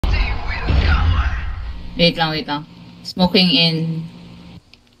Wait lang, wait lang. Smoking in.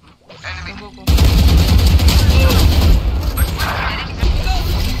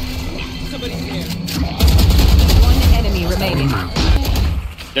 One enemy remaining.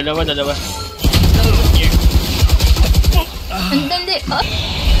 Dalawa. Ang dali.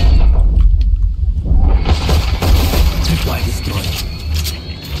 Supply destroyed.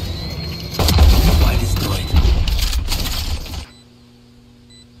 Supply destroyed.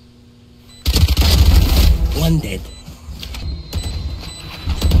 One dead.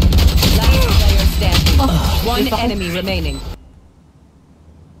 Last player standing. One enemy remaining.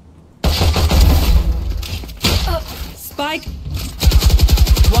 Spike.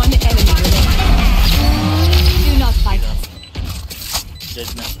 One enemy remaining. Do not fight us. Dead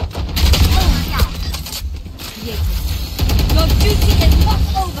na. Your duty is not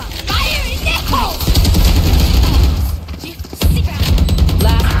over. Fire in the hole!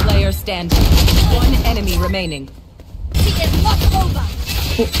 Last player standing. One enemy remaining. It is not over.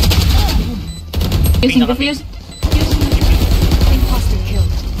 Defuse. Imposter kill.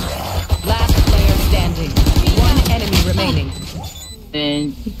 Last player standing. One enemy remaining.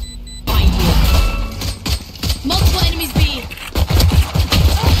 And Find you. Multiple enemies B.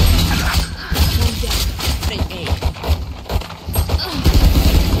 One down. Friend A.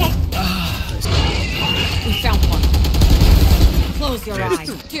 We found one. Close your eyes.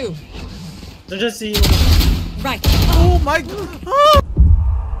 Two. Just see. Right. Oh my god.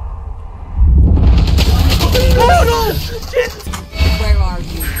 Oh no! Shit! Where are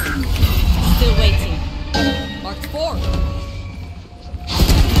you? Still waiting. Mark 4.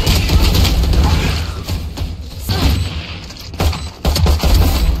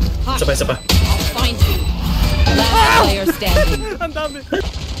 Isa pa. I'll find you. Last player standing. Ang dami.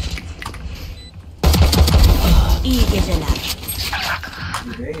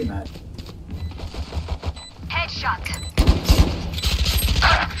 Headshot.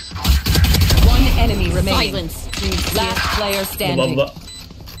 One enemy remaining. Silence. Last player standing. Baba.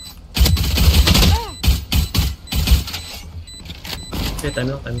 Okay, time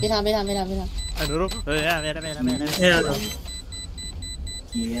lang. Ano ro? Mera.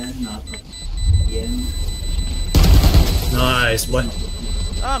 Ayan. Nice, boy.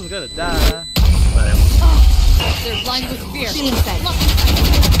 I'm gonna die. They're blind with fear.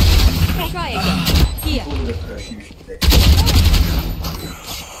 Try again. Here.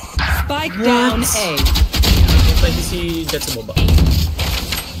 Spike down A. Pwede si Jet sa baba.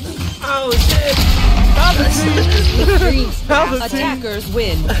 Oh shit! Attackers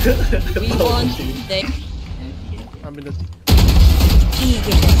win. We won. They. I'm in the...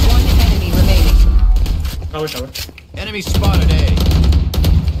 One enemy remaining. Shower. Enemy spotted A.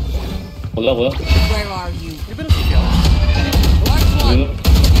 Wala. Where are you? You better see out. Mark 1.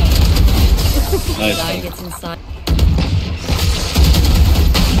 Nice. Guy gets inside.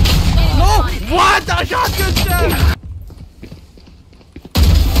 No! What? A shotgun shot!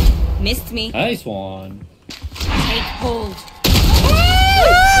 Missed me. Nice one. Take hold.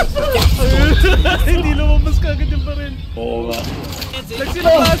 Hindi lumabas ka agad yung baril. Oo nga.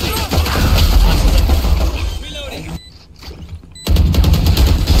 Nagsilabas!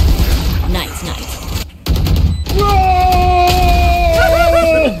 Nice.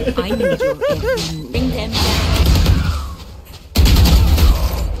 I knew your every move. Bring them down.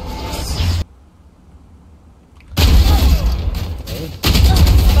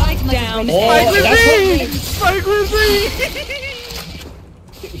 Spike down A. Spike with me!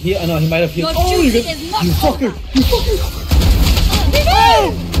 He might have healed. Your duty is not over.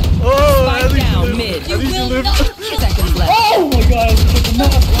 Oh! Spike down mid. You will not kill. Seconds left. Oh my god!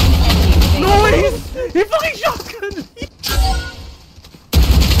 No way! He fucking shotgun me!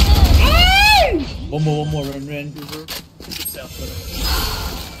 One more, run.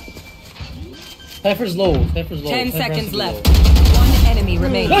 Cypher's low. 10 seconds left. One enemy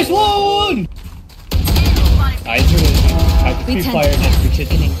remaining. Nice one! I have free fire next to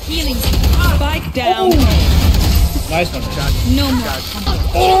kitchen. Healing. Spike down. Nice one. No more.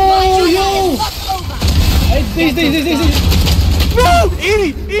 Oh, yo! This. No!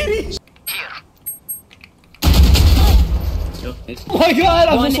 80! Oh my god,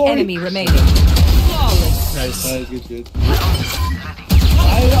 I'm One so sorry. enemy remaining. Flawless. Nice, good.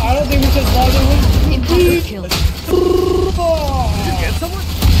 I don't think we should bother with. Imposter kill. Did you get someone?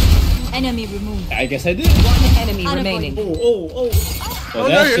 Enemy removed. I guess I did. One enemy remaining. Oh, Oh,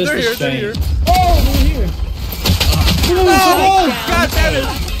 that's they're just here, a they're here. shame. Oh, they're here. Oh! Down God damn it!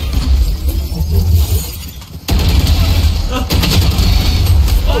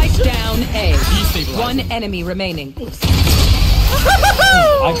 Spike down A. One enemy remaining.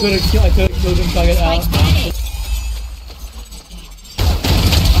 I could have killed Explode yung target out.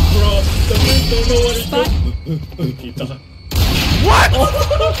 Bro, don't know what it's doing. Kita ka. What?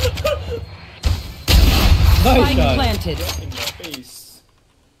 Nice Spike shot. planted. In your face.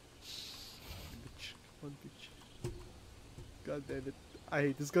 One pitch. God damn it. I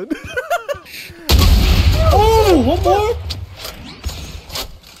hate this gun. Oh, one more.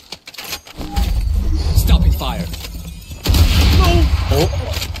 Stopping fire. No!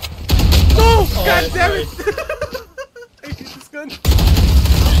 God damn it! I hate this gun.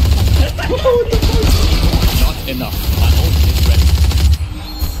 Not enough. My ult is ready.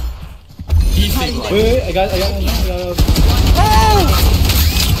 Easy. Wait, I got.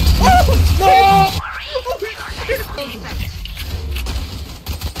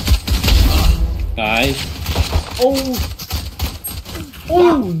 Nice. Oh.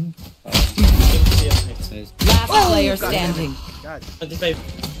 Nice. Last player standing. God. 25.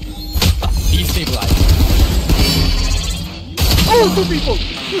 Destabilize. Oh, two people!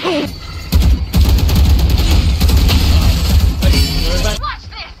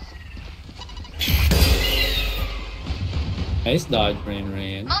 Nice dodge,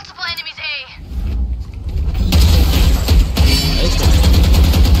 Rain. Multiple enemies A. Nice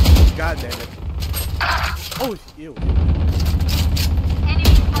one. God damn it. Oh, ew.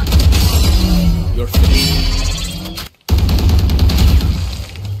 You're finished.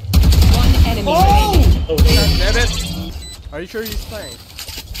 One enemy remaining. Oh, God damn it! Are you sure he's fine?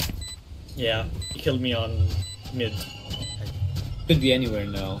 yeah, he killed me on mid. Could be anywhere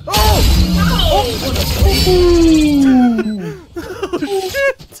now.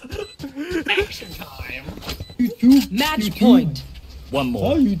 Action time. Match point. One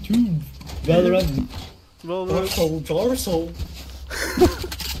more. YouTube. Valorant. Well, Torso.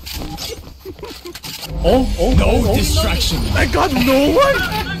 No distraction. I got no one!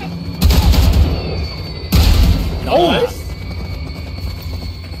 Nice.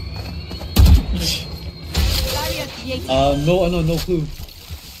 No clue.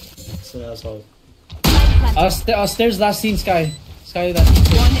 So that's all. Stairs last scene, Sky. Sky that.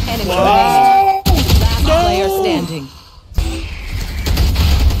 One enemy remaining. Last player standing.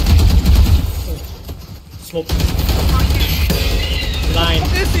 Smoke. Line.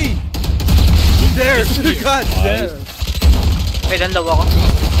 Is he? There! God damn!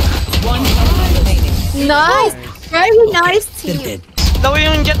 One enemy remaining. Nice! Very nice team. Dead.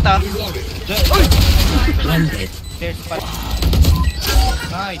 One dead.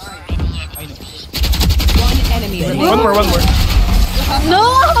 One enemy remaining. One more.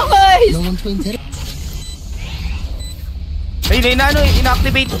 Nice! No one to interrupt.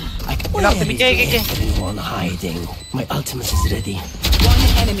 Anyone hiding? My ultimate is ready. One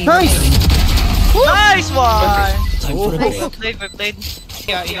enemy remaining. Time for a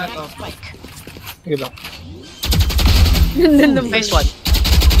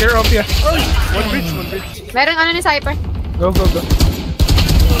break. One bridge. Meron ano ni Cypher? Go.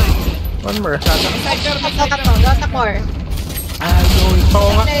 One more. Dota core. Oo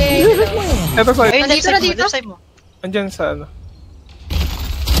nga. Eto ko. Nandito na dito. Andyan sa ano.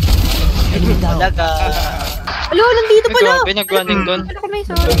 Alo, nandito pala. Pinag-running doon.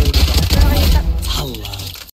 Sorry.